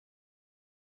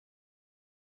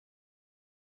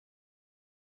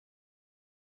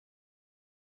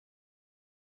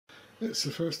It's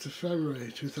the 1st of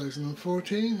February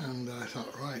 2014 and I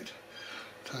thought, right,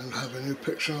 time to have a new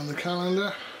picture on the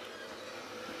calendar.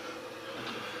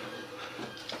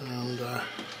 And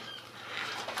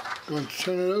going to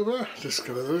turn it over,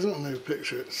 discover there isn't a new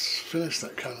picture, it's finished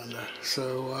that calendar.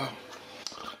 So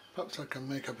perhaps I can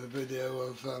make up a video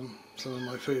of some of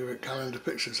my favourite calendar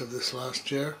pictures of this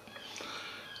last year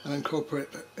and incorporate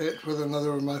it with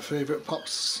another of my favourite pop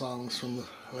songs from the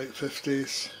late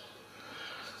 50s.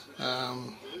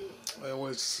 I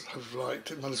always have liked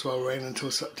It Might As Well Rain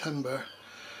Until September.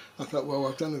 I thought, well,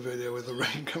 I've done a video with the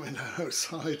rain coming down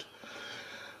outside,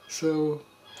 so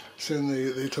seeing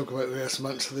they talk about the various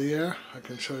months of the year, I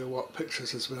can show you what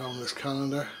pictures has been on this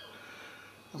calendar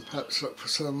and perhaps look for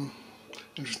some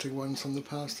interesting ones from the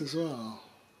past as well.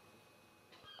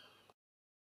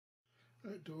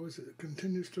 Outdoors it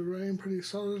continues to rain pretty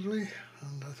solidly,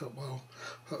 and I thought, well,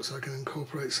 perhaps I can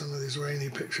incorporate some of these rainy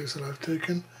pictures that I've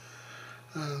taken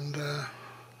and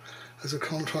as a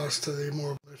contrast to the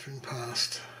more glittering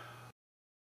past.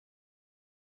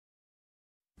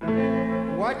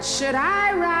 What should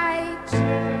I write?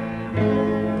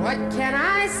 What can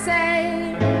I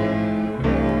say?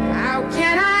 How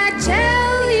can I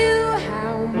tell you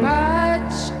how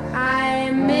much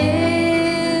I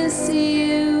miss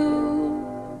you?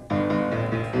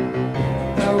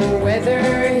 The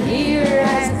weather here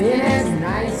has been as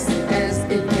nice as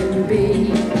it can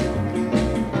be,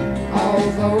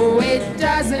 although it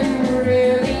doesn't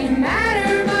really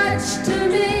matter much to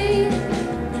me.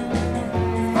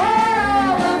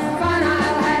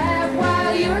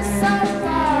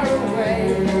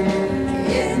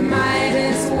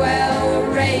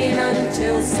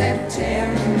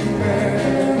 September.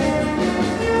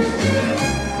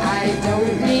 I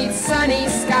don't need sunny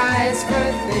skies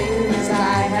for things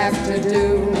I have to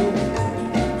do,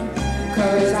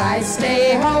 'cause I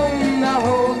stay home the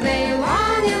whole day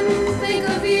long and think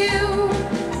of you.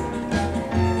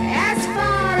 As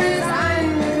far as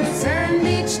I'm concerned,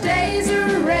 each day's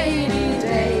a rainy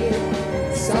day,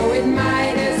 so it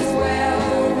might as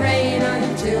well rain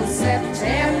until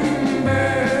September.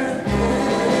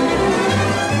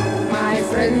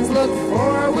 Friends look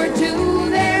forward to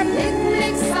their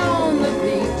picnics on the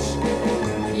beach.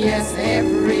 Yes,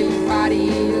 everybody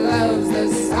loves the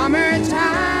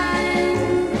summertime.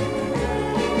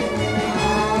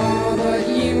 Oh, but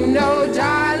you know,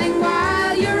 darling,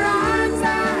 while your arms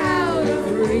are out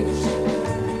of reach,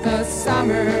 the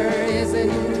summer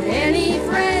isn't any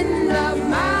friend of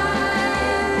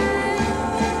mine.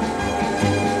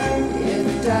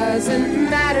 It doesn't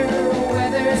matter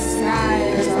whether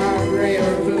skies are gray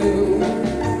or blue.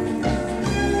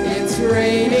 It's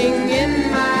raining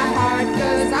in my heart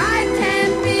 'cause I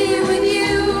can't be with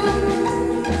you.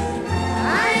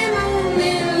 I'm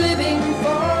only living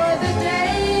for the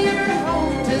day you're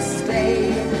home to stay,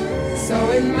 so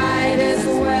it might as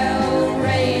well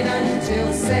rain until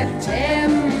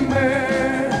September.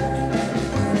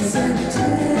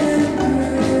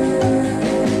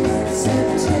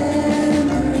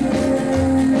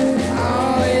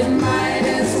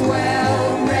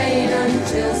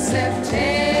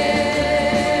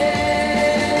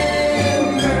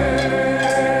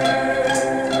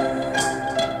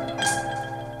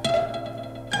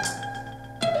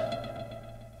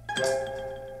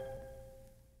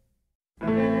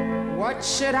 What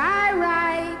should I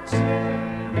write?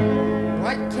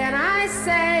 What can I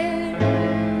say?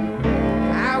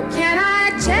 How can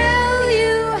I tell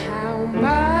you how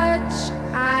much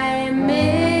I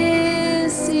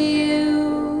miss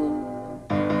you?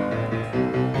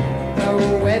 The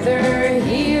weather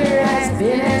here has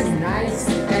been as nice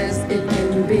as it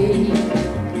can be,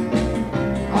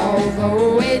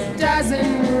 although it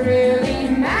doesn't really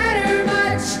matter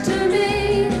much to me.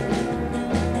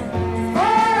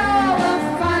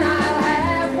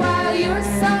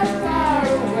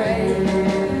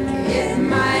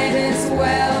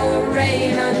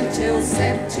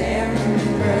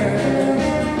 September.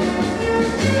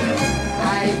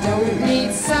 I don't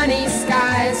need sunny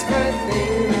skies for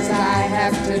things I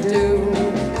have to do,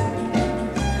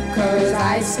 'cause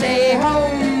I stay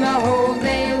home the whole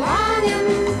day long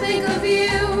and think of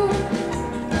you.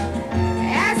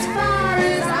 As far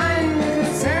as I'm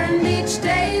concerned, each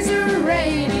day's a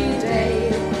rainy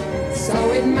day, so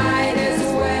it might as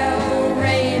well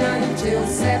rain until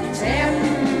September.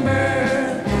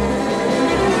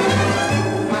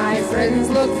 Friends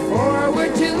look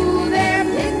forward to their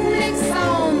picnics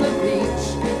on the beach.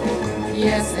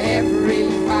 Yes,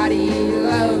 everybody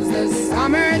loves the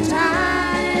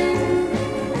summertime.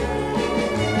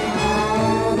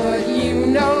 Oh, but you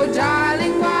know,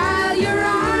 darling, while your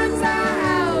arms are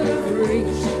out of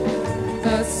reach,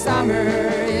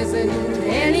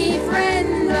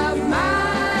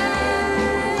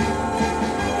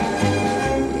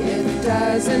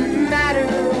 doesn't matter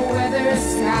whether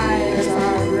skies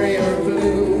are gray or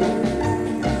blue.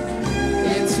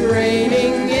 It's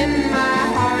raining in my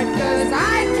heart 'cause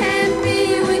I can't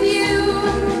be with you.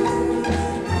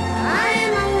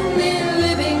 I'm only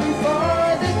living for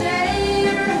the day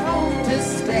you're home to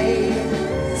stay,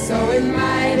 so it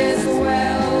might as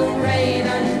well rain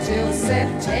until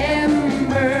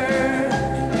September.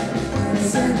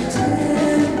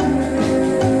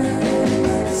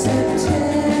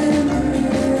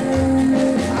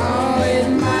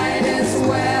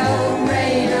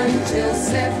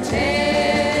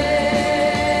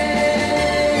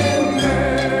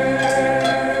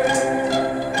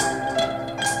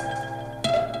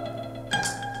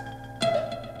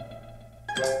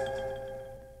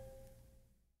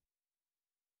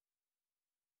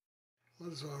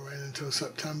 Might as well rain until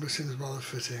September, seems rather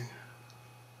fitting.